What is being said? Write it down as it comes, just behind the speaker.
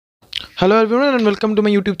Hello everyone and welcome to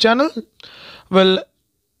my YouTube channel. Well,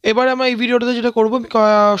 এবারে আমরা এই ভিডিওটাতে যেটা করব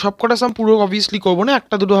সবকটা সাম পুরো অবভিয়াসলি করব না,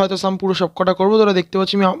 একটা দুটো হয়তো সাম পুরো সবকটা করব। তোরা দেখতে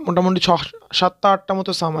পাচ্ছি আমি মোটামুটি 7টা 8টা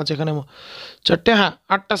মতো সাম আছে এখানে, 4টে, হ্যাঁ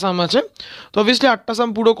 8টা সাম আছে। তো অবভিয়াসলি 8টা সাম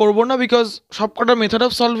পুরো করব না, বিকজ সবকটা মেথড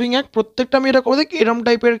অফ সলভিং এক, প্রত্যেকটা আমি এটা করবো। দেখ এরম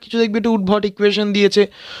টাইপের কিছু দেখবি একটু উদ্ভট ইকুয়েশন দিয়েছে,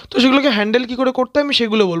 তো সেগুলোকে হ্যান্ডেল কী করে করতে আমি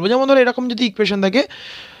সেগুলো বলবো। যেমন ধর এরকম যদি ইকুয়েশন থাকে,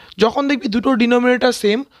 যখন দেখবি দুটো ডিনোমিনেটর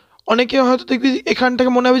সেম, অনেকে হয়তো দেখবি এখান থেকে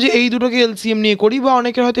মনে হবে যে এই দুটোকে এলসিএম নিয়ে করি, বা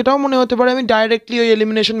অনেকের হয়তো এটাও মনে হতে পারে আমি ডাইরেক্টলি ওই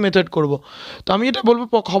এলিমিনেশন মেথড করব। তো আমি এটা বলবো,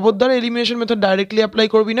 খবরদার এলিমিনেশন মেথড ডাইরেক্টলি অ্যাপ্লাই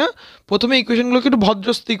করবি না। প্রথমে ইকুয়েশনগুলোকে একটু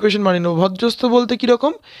ভদ্রস্থ ইকুয়েশন বানিয়ে নেবো। ভদ্রস্থ বলতে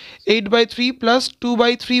কীরকম, 8/3 +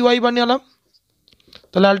 2/3y বানিয়ে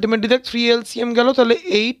তাহলে আলটিমেটলি দেখ 3 এলসিএম গেল, তাহলে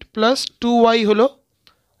 8 + 2y হলো,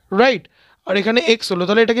 রাইট। আর এখানে এক্স হলো,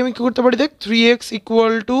 তাহলে এটাকে আমি কী করতে পারি, দেখ 3x =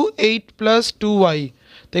 8 + 2y।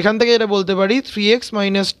 তো এখান থেকে এটা বলতে পারি 3x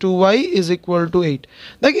 - 2y = 8।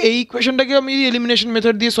 দেখ এই ইকুয়েশনটাকে আমি যদি এলিমিনেশন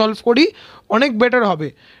মেথড দিয়ে সলভ করি অনেক বেটার হবে।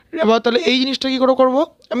 এবার তাহলে এই জিনিসটা কী করে করবো,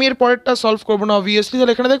 আমি এর পরেরটা সলভ করবো না অবভিয়াসলি।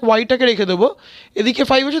 তাহলে এখানে দেখ ওয়াইটাকে রেখে দেবো, এদিকে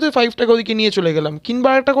 5 আছে, তো 5টাকে ওদিকে নিয়ে চলে গেলাম। কিংবা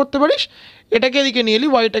একটা করতে পারিস, এটাকে এদিকে নিয়ে এলি,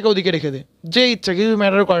 ওয়াইটাকে ওদিকে রেখে দে, যে ইচ্ছা, কিছু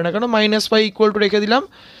ম্যাটার করে না। কেন -5 = রেখে দিলাম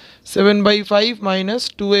 7/5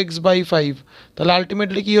 - 2x/5। তাহলে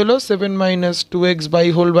আলটিমেটলি কী হলো, 7 -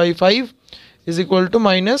 2x/5 =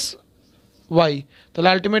 -y। তাহলে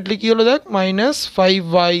আলটিমেটলি কী হলো, দেখ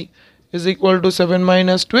 -5y = 7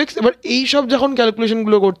 - 2x। এবার এই সব যখন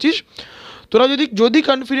ক্যালকুলেশনগুলো করছিস, তোরা যদি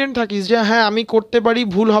কনফিডেন্ট থাকিস যে হ্যাঁ আমি করতে পারি,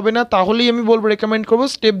 ভুল হবে না, তাহলেই আমি বলবো, রেকমেন্ড করবো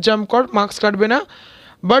স্টেপ জাম্প কর, মার্কস কাটবে না।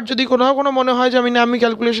 বাট যদি কোনো মনে হয় যে আমি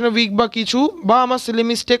ক্যালকুলেশনে উইক বা কিছু, বা আমার সিলি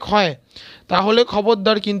মিস্টেক হয়, তাহলে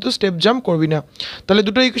খবরদার কিন্তু স্টেপ জাম্প করবি না। তাহলে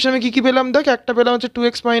দুটো ইকুয়েশন আমি কী পেলাম, দেখ একটা পেলাম হচ্ছে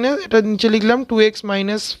 2x এটা নিচে লিখলাম 2x -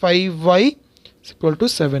 5y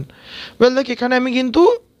 = 7। ওয়েল দেখ এখানে আমি কিন্তু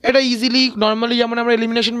এটা ইজিলি নর্মালি যেমন আমরা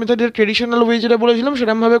এলিমিনেশন মেথডের ট্রেডিশনাল ওয়ে যেটা বলেছিলাম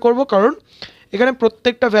সেরকমভাবে করবো, কারণ এখানে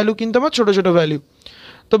প্রত্যেকটা ভ্যালু কিন্তু আমার ছোটো ছোটো ভ্যালু।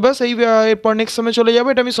 তো ব্যাস এরপর নেক্সট সময় চলে যাবো।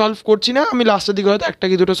 এটা আমি সলভ করছি না, আমি লাস্টের দিকে হয়তো একটা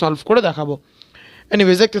কি দুটো সলভ করে দেখাবো।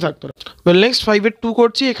 এনিওয়েজ দেখতে থাকতো। ওয়েল নেক্সট 5-এর 2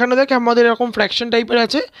 করছি। এখানে দেখ আমাদের এরকম ফ্র্যাকশন টাইপের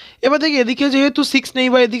আছে। এবার দেখি এদিকে যেহেতু 6 নেই,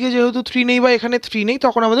 বা এদিকে যেহেতু 3 নেই, বা এখানে 3 নেই,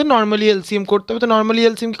 তখন আমাদের নর্মালি এলসিএম করতে হবে। তো নর্মালি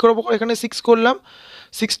এলসিএম কী করবো, এখানে 6 করলাম,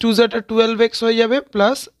 6 2 12x হয়ে যাবে,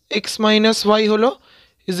 প্লাস x - y হলো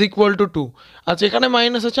 = 2। আচ্ছা এখানে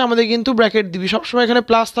মাইনাস আছে, আমাদের কিন্তু ব্র্যাকেট দিবি সবসময়, এখানে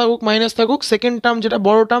প্লাস থাকুক মাইনাস থাকুক, সেকেন্ড টার্ম যেটা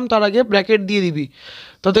বড় টার্ম তার আগে ব্র্যাকেট দিয়ে দিবি,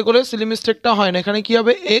 তাতে করে সিলি মিস্টেকটা হয় না। এখানে কী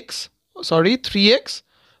হবে, 3x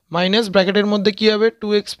মাইনাস ব্র্যাকেটের মধ্যে কী হবে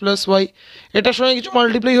 2x + y। এটার সঙ্গে কিছু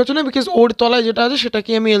মাল্টিপ্লাই হচ্ছে না, বিকজ ওর তলায় যেটা আছে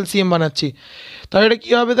সেটাকে আমি এলসিএম বানাচ্ছি। তাহলে এটা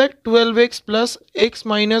কী হবে, দেখ 12x + x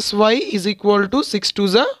 - y = 6 2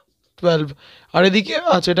 12। আর এদিকে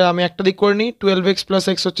আচ্ছা এটা আমি একটা দিক করে নিই, 12x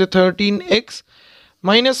 + x হচ্ছে 13x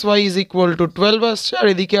 - y = 12 আসছে, আর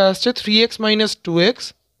এদিকে আসছে 3x - 2x -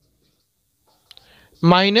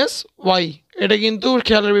 y। এটা কিন্তু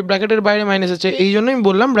খেয়াল রাখবি ব্র্যাকেটের বাইরে মাইনাস আছে, এই জন্য আমি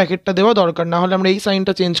বললাম ব্র্যাকেটটা দেওয়া দরকার, না হলে আমরা এই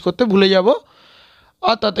সাইনটা চেঞ্জ করতে ভুলে যাব,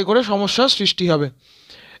 আর তাতে করে সমস্যার সৃষ্টি হবে।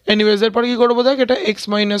 এনিওয়েজ এরপর কী করবো, দেখ এটা x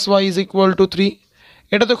 - y = 3।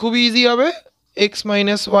 এটা তো খুবই ইজি হবে, x -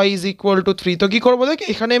 y = 3। তো কী করবো, দেখ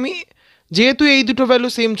এখানে আমি যেহেতু এই দুটো ভ্যালু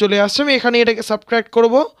সেম চলে আসছে, আমি এখানে এটাকে সাবট্র্যাক্ট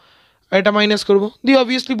করবো, এটা মাইনাস করবো, দিয়ে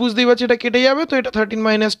অবভিয়াসলি বুঝতেই পারছি এটা কেটে যাবে। তো এটা 13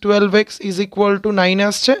 - 12x = 9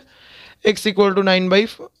 আসছে, x =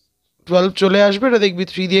 9/12 চলে আসবে। এটা দেখবি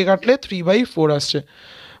 3 দিয়ে কাটলে 3/4 আসছে।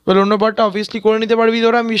 বলে অন্য পার্টটা অবভিয়াসলি করে নিতে পারবি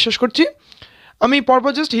তোরা, আমি বিশ্বাস করছি। আমি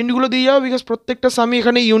পরপর জাস্ট হিন্টগুলো দিয়ে যাবো, বিকজ প্রত্যেকটা সামি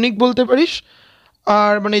এখানে ইউনিক বলতে পারিস।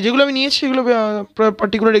 আর মানে যেগুলো আমি নিয়েছি সেগুলো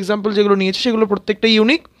পার্টিকুলার এক্সাম্পল যেগুলো নিয়েছি সেগুলো প্রত্যেকটাই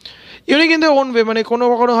ইউনিক কিন্তু ওন ওয়ে, মানে কোনো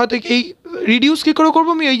হয়তো এই রিডিউস কী করে করবো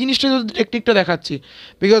আমি এই জিনিসটা টেকনিকটা দেখাচ্ছি,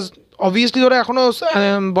 বিকজ অবভিয়াসলি তোরা এখনও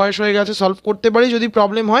বয়স হয়ে গেছে, সলভ করতে পারি। যদি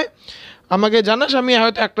প্রবলেম হয় আমাকে জানাস, আমি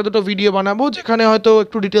হয়তো একটা দুটো ভিডিও বানাবো যেখানে হয়তো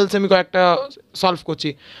একটু ডিটেলসে আমি কয়েকটা সলভ করছি,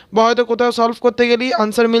 বা হয়তো কোথাও সলভ করতে গেলেই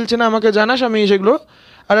আনসার মিলছে না, আমাকে জানাস, আমি সেগুলো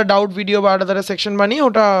একটা ডাউট ভিডিও বা একটা সেকশন বানিয়ে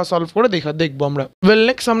ওটা সলভ করে দেখবো আমরা। ওয়েল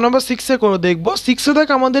নেক্সট সাম নাম্বার 6-এ করে দেখবো। 6-এ দেখ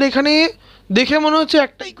আমাদের এখানে দেখে মনে হচ্ছে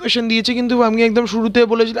একটা ইকুয়েশন দিয়েছে, কিন্তু আমি একদম শুরুতে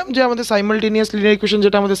বলেছিলাম যে আমাদের সাইমালটেনিয়াস লিনিয়ার ইকুয়েশন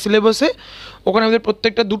যেটা আমাদের সিলেবাসে, ওখানে আমাদের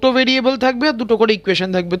প্রত্যেকটা দুটো ভেরিয়েবল থাকবে আর দুটো করে ইকুয়েশন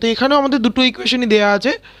থাকবে। তো এখানেও আমাদের দুটো ইকুয়েশনই দেওয়া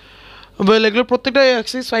আছে। ওয়েল এগুলো প্রত্যেকটা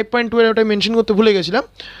এক্সারসাইজ 5.2 ওটা মেনশন করতে ভুলে গেছিলাম।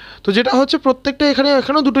 তো যেটা হচ্ছে প্রত্যেকটা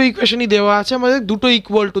এখানেও দুটো ইকুয়েশনই দেওয়া আছে, আমাদের দুটো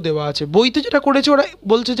 = দেওয়া আছে। বইতে যেটা করেছে ওরা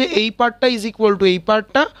বলছে যে এই পার্টটা = এই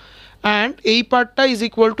পার্টটা, অ্যান্ড এই পার্টটা =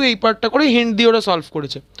 এই পার্টটা করে হিন্ট দিয়ে ওরা সলভ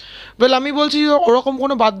করেছে। ওয়েল আমি বলছি যে ওরকম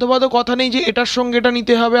কোনো বাধ্যবাধক কথা নেই যে এটার সঙ্গে এটা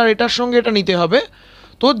নিতে হবে আর এটার সঙ্গে এটা নিতে হবে।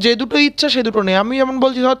 তো যে দুটো ইচ্ছা সে দুটো নেই। আমি যেমন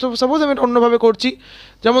বলছি, ধর সাপোজ আমি এটা অন্যভাবে করছি,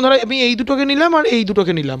 যেমন ধরো আমি এই দুটোকে নিলাম আর এই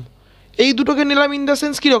দুটোকে নিলাম, ইন দ্য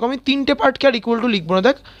সেন্স কীরকম, আমি 3টে পার্টকে আর = লিখবো না।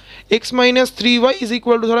 দেখ x minus three Y is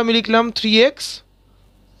equal to ধর আমি লিখলাম 3x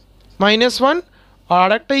মাইনাস ওয়ান। আর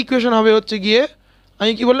একটা ইকুয়েশন হবে হচ্ছে গিয়ে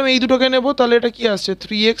আমি কি বললাম এই দুটোকে নেব, তাহলে এটা কি আসছে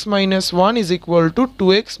 3x minus one is equal to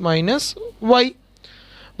 2x minus Y.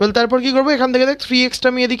 বল তারপর কী করবো, এখান থেকে দেখ 3xটা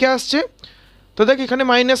আমি এদিকে আসছে, তো দেখ এখানে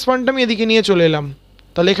মাইনাস ওয়ানটা আমি এদিকে নিয়ে চলে এলাম,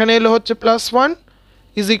 তাহলে এখানে এলো হচ্ছে plus one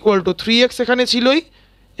is equal to 3x এখানে ছিলই,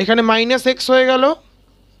 এখানে মাইনাস এক্স হয়ে গেল,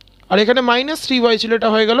 আর এখানে মাইনাস 3y ছিল, এটা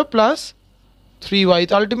হয়ে গেল প্লাস 3y।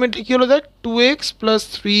 তো আলটিমেটলি কী হলো দেখ 2x plus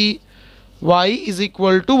 3y is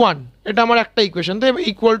equal to 1। এটা আমার একটা ইকুয়েশন। তো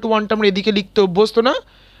ইকুয়াল টু 1টা আমরা এদিকে লিখতে অভ্যস্ত না,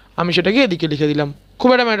 আমি সেটাকে এদিকে লিখে দিলাম, খুব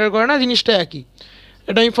একটা ম্যাটার করে না, জিনিসটা একই।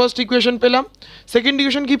 এটা আমি ফার্স্ট ইকুয়েশন পেলাম। সেকেন্ড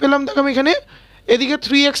ইকুয়েশন কী পেলাম দেখ, আমি এখানে এদিকে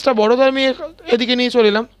 3xটা বড়ো, তো আমি এদিকে নিয়ে চলে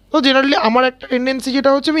এলাম। তো জেনারেলি আমার একটা টেন্ডেন্সি যেটা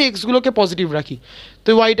হচ্ছে আমি এক্সগুলোকে পজিটিভ রাখি, তো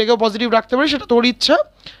ওয়াইটাকেও পজিটিভ রাখতে পারি, সেটা তোর ইচ্ছা,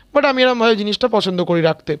 বাট আমি এরকমভাবে জিনিসটা পছন্দ করি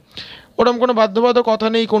রাখতে। ওরকম কোনো বাধ্যবাধক কথা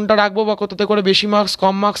নেই কোনটা রাখবো বা কোথাতে করে বেশি মার্কস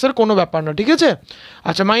কম মার্কসের কোনো ব্যাপার না, ঠিক আছে।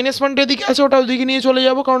 আচ্ছা মাইনাস ওয়ানটা এদিকে আছে, ওটা ওদিকে নিয়ে চলে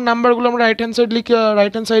যাবো, কারণ নাম্বারগুলো আমরা রাইট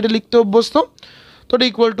হ্যান্ড সাইডে লিখতে অভ্যস্ত। তো এটা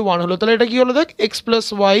ইকুয়াল টু 1 হলো, তাহলে এটা কী হলো দেখ x plus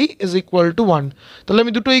Y is equal to 1। তাহলে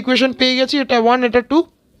আমি দুটো ইকুয়েশন পেয়ে গেছি, এটা 1 এটা 2।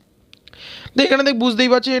 দেখ এখানে দেখ বুঝতেই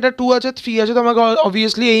পারছি এটা 2 আছে 3 আছে, তো আমাকে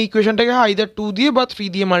অবভিয়াসলি এই ইকুয়েশনটাকে আইদার 2 দিয়ে বা 3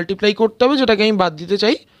 দিয়ে মাল্টিপ্লাই করতে হবে, যেটাকে আমি বাদ দিতে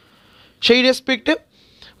চাই সেই রেসপেক্টে।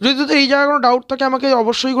 যদি তোদের এই জায়গায় কোনো ডাউট থাকে আমাকে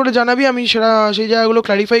অবশ্যই করে জানাবি, আমি সেটা সেই জায়গাগুলো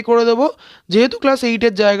ক্ল্যারিফাই করে দেবো। যেহেতু ক্লাস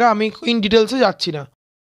 8-এর জায়গা আমি ইন ডিটেলসে যাচ্ছি না।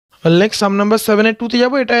 নেক্সট সাম নাম্বার 7-এর 2-তে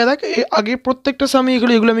যাবো। এটা দেখ আগে প্রত্যেকটা সামে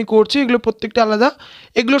এগুলো আমি করছি, এগুলো প্রত্যেকটা আলাদা।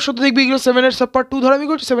 এগুলোর সাথে দেখবি এগুলো 7-এর সাবপার্ট 2 ধরে আমি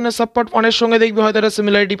করছি, 7-এর সাবপার্ট 1-এর সঙ্গে দেখবি হয়তো একটা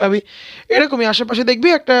সিমিলারিটি পাবি, এরকমই আশেপাশে দেখবি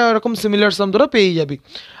একটা এরকম সিমিলার সাম তোরা পেয়েই যাবি।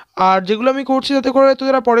 আর যেগুলো আমি করছি যাতে করে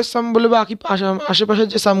তোরা পরের সাম বলে বা আশেপাশের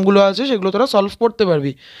যে সামগুলো আছে সেগুলো তোরা সলভ করতে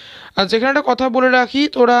পারবি। আর যেখানে একটা কথা বলে রাখি,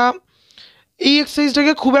 তোরা এই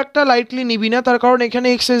এক্সারসাইজটাকে খুব একটা লাইটলি নিবি না, তার কারণ এখানে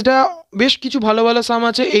এক্সারসাইজটা বেশ কিছু ভালো ভালো সাম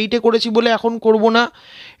আছে, 8-এ করেছি বলে এখন করব না,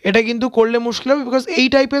 এটা কিন্তু করলে মুশকিল হবে। বিকজ এই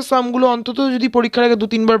টাইপের সামগুলো অন্তত যদি পরীক্ষার আগে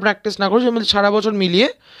 2-3 বার প্র্যাকটিস না করিস সারা বছর মিলিয়ে,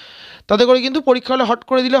 তাতে করে কিন্তু পরীক্ষা হলে হট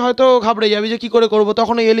করে দিলে হয়তো ঘাবড়ে যাবি যে কী করে করবো,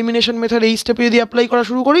 তখন এই এলিমিনেশন মেথড এই স্টেপে যদি অ্যাপ্লাই করা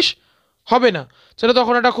শুরু করিস হবে না, সেটা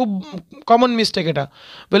তখন একটা খুব কমন মিস্টেক এটা।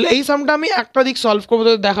 বলে এই সামটা আমি একটা দিক সলভ করবো,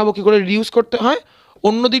 তোদের দেখাবো কী করে রিডিউস করতে হয়,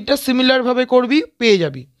 অন্য দিকটা সিমিলারভাবে করবি পেয়ে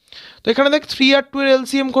যাবি। তো এখানে দেখ 3 আর 2 এর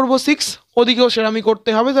এলসিএম করবো 6, ওদিকেও সেরামি করতে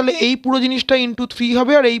হবে, তাহলে এই পুরো জিনিসটা ইন্টু 3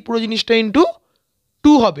 হবে আর এই পুরো জিনিসটা ইন্টু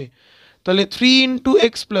 2 হবে, তাহলে 3 into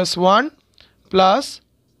x plus 1 plus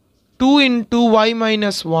 2 into Y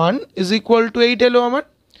minus 1 is equal to 8 এলো আমার।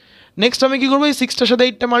 নেক্সট আমি কী করবো, এই 6টার সাথে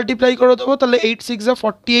 8টা মাল্টিপ্লাই করে দেবো, তাহলে 8 6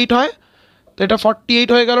 48 হয়, তো এটা 48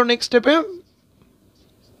 হয়ে গেল নেক্সট স্টেপে।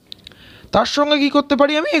 তার সঙ্গে কী করতে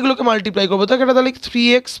পারি আমি এগুলোকে মাল্টিপ্লাই করবো, তো এটা তাহলে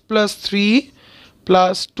 3x plus 3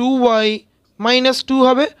 plus 2y minus 2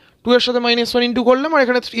 হবে, 2 এর সাথে মাইনাস 1 ইন্টু করলাম, আর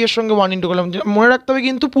এখানে 3 এর সঙ্গে 1 ইন্টু করলাম, মনে রাখতে হবে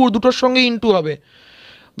কিন্তু পুরো দুটোর সঙ্গে ইন্টু হবে।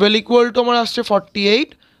 ওয়েল ইকুয়াল টু আমার আসছে 48,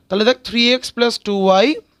 তাহলে দেখ 3x প্লাস 2y,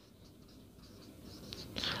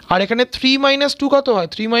 আর এখানে 3 মাইনাস 2 কত হয়,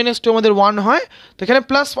 3 মাইনাস 2 আমাদের 1 হয়, তো এখানে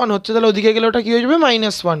প্লাস 1 হচ্ছে, তাহলে ওদিকে গেলে ওটা কী হয়ে যাবে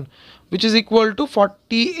minus 1, which is equal to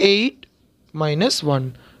 48 minus 1,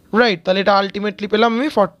 right. তাহলে এটা আলটিমেটলি পেলাম আমি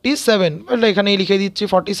 47, এখানেই লিখে দিচ্ছি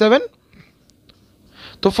 47।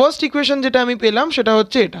 তো ফার্স্ট ইকুয়েশন যেটা আমি পেলাম সেটা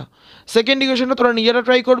হচ্ছে এটা। সেকেন্ড ইকুয়েশনটা তোরা নিজেরা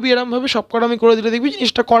ট্রাই করবি এরমভাবে, সব কটা আমি করে দিলে দেখবি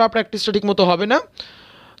জিনিসটা করা প্র্যাকটিসটা ঠিক মতো হবে না,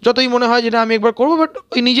 যতই মনে হয় যেটা আমি একবার করবো, বাট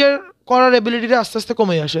ওই নিজের করার এবিলিটিটা আস্তে আস্তে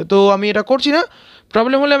কমে আসে। তো আমি এটা করছি না,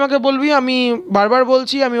 প্রবলেম হলে আমাকে বলবি, আমি বারবার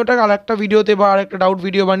বলছি আমি ওটা আর একটা ভিডিওতে বা আর একটা ডাউট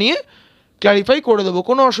ভিডিও বানিয়ে ক্ল্যারিফাই করে দেবো,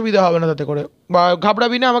 কোনো অসুবিধা হবে না তাতে করে, বা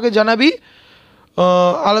ঘাবড়াবি না, আমাকে জানাবি,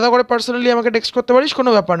 আলাদা করে পার্সোনালি আমাকে টেক্সট করতে পারিস, কোনো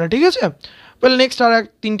ব্যাপার না, ঠিক আছে। ওয়েল নেক্সট আর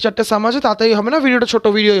 3-4টে সাম আছে, তাতেই হবে না, ভিডিওটা ছোটো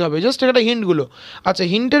ভিডিওই হবে, জাস্ট একটা হিন্টগুলো। আচ্ছা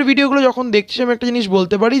হিন্টের ভিডিওগুলো যখন দেখছিস আমি একটা জিনিস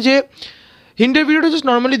বলতে পারি যে হিন্টের ভিডিওটা জাস্ট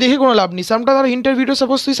নর্মালি দেখে কোনো লাভ নেই, সামটা ধর হিন্টের ভিডিও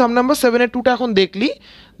সাপোজ তুই সাম নাম্বার 7-এর 2টা এখন দেখলি,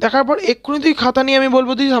 দেখার পর এক্ষুনি তুই খাতা নিয়ে আমি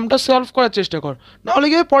বলবো তুই সামটা সলভ করার চেষ্টা কর, নাহলে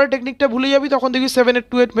গিয়ে পরে টেকনিকটা ভুলে যাবি, তখন দেখবি 7-এর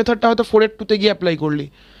 2-এর মেথডটা হয়তো 4-এর 2-তে গিয়ে অ্যাপ্লাই করলি,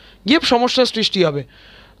 গিয়ে সমস্যার সৃষ্টি হবে।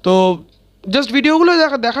 তো জাস্ট ভিডিওগুলো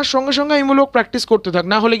দেখার সঙ্গে সঙ্গে আমি বলবো প্র্যাকটিস করতে থাক,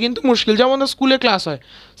 না হলে কিন্তু মুশকিল। যেমন তো স্কুলে ক্লাস হয়,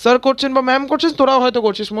 স্যার করছেন বা ম্যাম করছেন, তোরাও হয়তো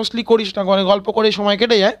করছিস, মোস্টলি করিস না, মানে গল্প করে সময়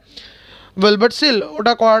কেটে যায়, ওয়েল বাট স্টিল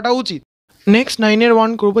ওটা করাটা উচিত। নেক্সট 9-এর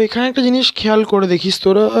 1 করবো। এখানে একটা জিনিস খেয়াল করে দেখিস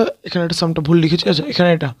তোরা, এখানে একটা সামটা ভুল লিখেছি, আচ্ছা এখানে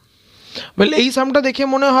এটা, ওয়েল এই সামটা দেখে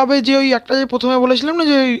মনে হবে যে ওই একটা যে প্রথমে বলেছিলাম না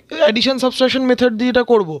যে অ্যাডিশন সাবট্রাকশন মেথড দিয়ে এটা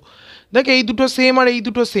করবো, দেখ এই দুটো সেম আর এই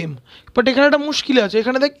দুটো সেম, বাট এখানে একটা মুশকিল আছে,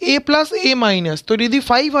 এখানে দেখ a প্লাস a মাইনাস, তো যদি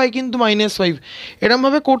 5 হয় কিন্তু -5,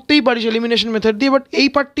 এরমভাবে করতেই পারিস এলিমিনেশন মেথড দিয়ে, বাট এই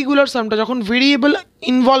পার্টিকুলার সামটা যখন ভেরিয়েবল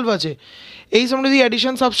ইনভলভ আছে, এই সামটা যদি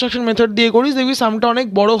অ্যাডিশন সাবট্রাকশন মেথড দিয়ে করিস দেখবি সামটা অনেক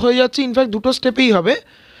বড় হয়ে যাচ্ছে, ইনফ্যাক্ট দুটো স্টেপেই হবে,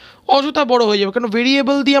 অযথা বড় হয়ে যাবে, কারণ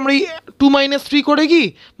ভেরিয়েবল দিয়ে আমরা এই 2 - 3 করে কি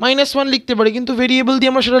 -1 লিখতে পারি, কিন্তু ভেরিয়েবল দিয়ে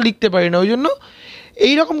আমরা সেটা লিখতে পারি না। ওই জন্য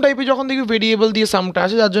এইরকম টাইপের যখন দেখবি ভেরিয়েবল দিয়ে সামটা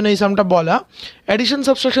আছে, যার জন্য এই সামটা বলা, অ্যাডিশন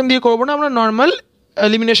সাবট্রাকশন দিয়ে করবো না, আমরা নর্মাল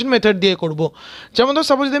এলিমিনেশন মেথড দিয়ে করব। যেমন ধর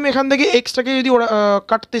সাপোজ যদি আমি এখান থেকে এক্সটাকে যদি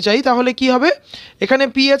কাটতে চাই, তাহলে কি হবে, এখানে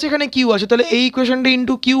পি আছে এখানে কিউ আছে, তাহলে এই ইকুয়েশনটা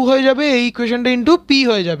ইন্টু কিউ হয়ে যাবে, এই ইকুয়েশনটা ইন্টু পি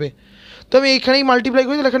হয়ে যাবে। তো আমি এখানেই মাল্টিপ্লাই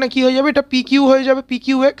করি, তাহলে এখানে কী হয়ে যাবে, এটা পি কিউ হয়ে যাবে, পি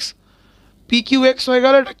কিউ এক্স হয়ে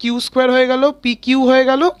গেল, এটা কিউ স্কোয়ার হয়ে গেল, পি কিউ হয়ে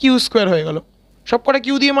গেল, কিউ স্কোয়ার হয়ে গেল, সব কটা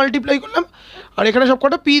কিউ দিয়ে মাল্টিপ্লাই করলাম, আর এখানে সব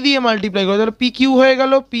কটা পি দিয়ে মাল্টিপ্লাই করলাম, তাহলে পি কিউ হয়ে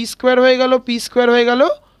গেল, পি স্কোয়ার হয়ে গেল, পি স্কোয়ার হয়ে গেল,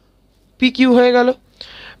 পি কিউ হয়ে গেল।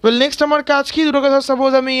 ওয়েল নেক্সট আমার কাজ কি, দুটো কথা,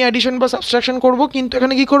 সাপোজ আমি অ্যাডিশন বা সাবট্রাকশন করবো, কিন্তু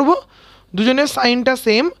এখানে কি করব, দুজনের সাইনটা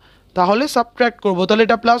সেম, তাহলে সাবট্র্যাক্ট করবো, তাহলে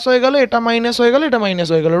এটা প্লাস হয়ে গেল, এটা মাইনাস হয়ে গেল, এটা মাইনাস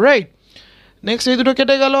হয়ে গেল, রাইট। নেক্সট এই দুটো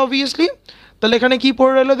কেটে গেল অবভিয়াসলি, তাহলে এখানে কি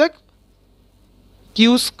পড়ে রইলো দেখ,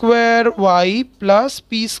 Q square Y plus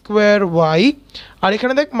P square Y, আর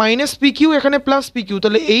এখানে দেখ মাইনাস পি কিউ, এখানে প্লাস পি কিউ,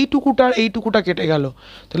 তাহলে এইটুকুটা আর এইটুকুটা কেটে গেল,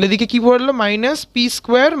 তাহলে এদিকে কী পড়লো, minus P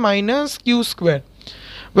square minus Q square.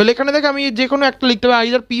 বলে এখানে দেখ আমি যে কোনো একটা লিখতে হবে,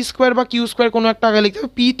 আইদার পি স্কোয়ার বা কিউ স্কোয়ার, কোনো একটা আগে লিখতে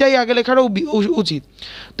হবে, পিটাই আগে লেখারও উচিত।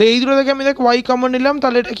 তো এই দুটো থেকে আমি দেখ ওয়াই কমন নিলাম,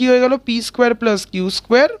 তাহলে এটা কী হয়ে গেল, P square plus Q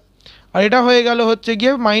square, আর এটা হয়ে গেল হচ্ছে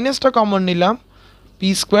গিয়ে মাইনাসটা কমন নিলাম, P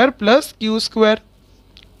square plus Q square,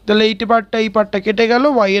 তাহলে এই পার্টটা কেটে গেল,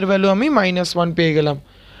 ওয়াই এর ভ্যালু আমি -1 পেয়ে গেলাম,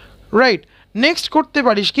 রাইট। নেক্সট করতে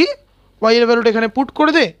পারিস কি, ওয়াই এর ভ্যালুটা এখানে পুট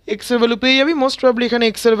করে দে, এক্স এর ভ্যালু পেয়ে যাবি, মোস্ট প্রবলি এখানে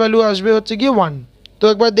এক্স এর ভ্যালু আসবে হচ্ছে গিয়ে 1। তো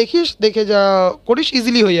একবার দেখিস, দেখে যা করিস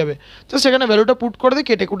ইজিলি হয়ে যাবে, তো সেখানে ভ্যালুটা পুট করে দে,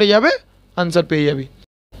 কেটে কুটে যাবে, আনসার পেয়ে যাবি।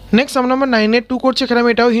 নেক্সট আমরা নাম্বার 9-2 করছি, এখানে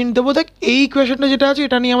আমি এটাও হিন্ট দেবো, দেখ এই ইকুয়েশনটা যেটা আছে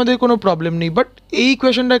এটা নিয়ে আমাদের কোনো প্রবলেম নেই, বাট এই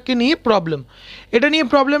ইকুয়েশনটাকে নিয়ে প্রবলেম, এটা নিয়ে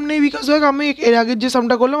প্রবলেম নেই বিকজ দেখ আমি এর আগের যে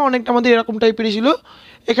সামটা করলাম অনেকটা আমাদের এরকম টাইপেরই ছিল,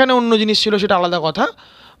 এখানে অন্য জিনিস ছিল, সেটা আলাদা কথা।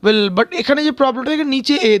 ওয়েল বাট এখানে যে প্রবলেমটা,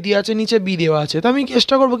 নিচে এ দেওয়া আছে, নিচে বি দেওয়া আছে, তো আমি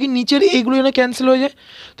চেষ্টা করবো কি নিচের এগুলো এখানে ক্যান্সেল হয়ে যায়,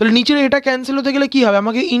 তাহলে নিচের এটা ক্যান্সেল হতে গেলে কী হবে,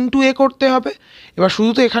 আমাকে ইন্টু এ করতে হবে। এবার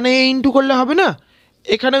শুধু তো এখানে এ ইন্টু করলে হবে না,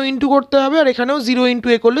 এখানেও ইন্টু করতে হবে, আর এখানেও 0 ×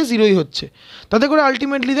 এ করলে 0ই হচ্ছে, তাতে করে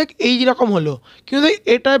আলটিমেটলি দেখ এই যেরকম হলো, কিন্তু দেখ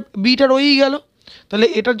এটা বিটা রয়েই গেল, তাহলে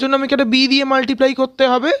এটার জন্য আমাকে একটা বি দিয়ে মাল্টিপ্লাই করতে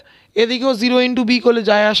হবে, এদিকেও 0 × বি করলে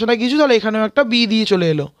যায় আসে না কিছু, তাহলে এখানেও একটা বি দিয়ে চলে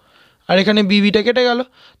এলো, আর এখানে বিটা কেটে গেল।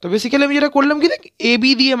 তো বেসিক্যালি আমি যেটা করলাম কি দেখ, এ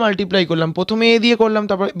বি দিয়ে মাল্টিপ্লাই করলাম, প্রথমে এ দিয়ে করলাম,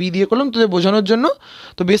 তারপর বি দিয়ে করলাম, তোদের বোঝানোর জন্য।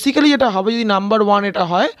 তো বেসিক্যালি যেটা হবে, যদি নাম্বার 1 এটা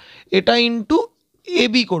হয়, এটা ইন্টু এ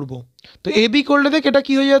বি করবো, তো এ বি করলে দেখ এটা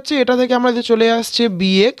কী হয়ে যাচ্ছে, এটা থেকে আমাদের চলে আসছে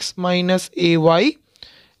bx - ay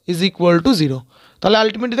 = 0, তাহলে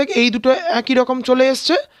আলটিমেটলি দেখ এই দুটো একই রকম চলে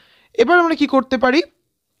এসছে। এবার আমরা কি করতে পারি,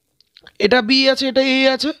 এটা বি আছে, এটা এ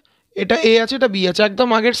আছে, এটা এ আছে, এটা বি আছে, একদম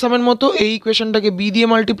আগের সামের মতো এই ইকুয়েশনটাকে বি দিয়ে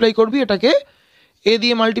মাল্টিপ্লাই করবি, এটাকে এ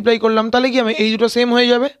দিয়ে মাল্টিপ্লাই করলাম, তাহলে কি আমি এই দুটো সেম হয়ে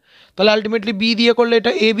যাবে, তাহলে আলটিমেটলি বি দিয়ে করলে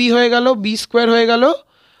এটা এ বি হয়ে গেল, বি স্কোয়ার হয়ে গেল,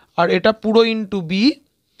 আর এটা পুরো ইন্টু বি,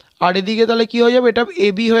 আর এদিকে তাহলে কী হয়ে যাবে, এটা এ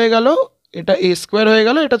বি হয়ে গেল, এটা এ স্কোয়ার হয়ে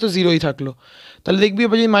গেল, এটা তো 0ই থাকলো, তাহলে দেখবি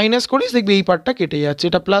এবার যদি মাইনাস করিস দেখবি এই পার্টটা কেটে যাচ্ছে,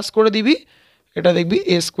 এটা প্লাস করে দিবি, এটা দেখবি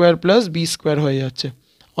এ স্কোয়ার প্লাস বি স্কোয়ার হয়ে যাচ্ছে।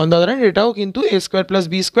 অন দ্য আদার হ্যান্ড এটাও কিন্তু এ square plus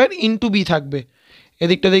B square into B থাকবে,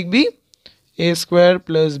 এদিকটা দেখবি এ square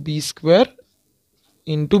plus B square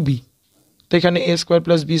into B, তো এখানে এ square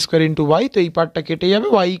plus B square into Y, তো এই পার্টটা কেটে যাবে,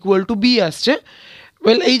 ওয়াই = বি আসছে।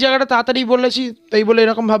 ওয়েল এই জায়গাটা তাড়াতাড়ি বলেছি, তাই বলে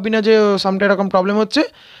এরকম ভাববি না যে সামটা এরকম প্রবলেম হচ্ছে।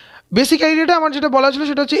 বেসিক আইডিয়াটা আমার যেটা বলা ছিল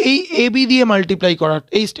সেটা হচ্ছে এই এ বি দিয়ে মাল্টিপ্লাই করার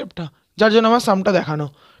এই স্টেপটা, যার জন্য আমার সামটা দেখানো,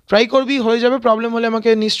 ট্রাই করবি, হয়ে যাবে। প্রবলেম হলে আমাকে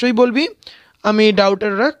নিশ্চয়ই বলবি, আমি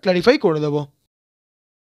ডাউটেররা ক্ল্যারিফাই করে দেবো।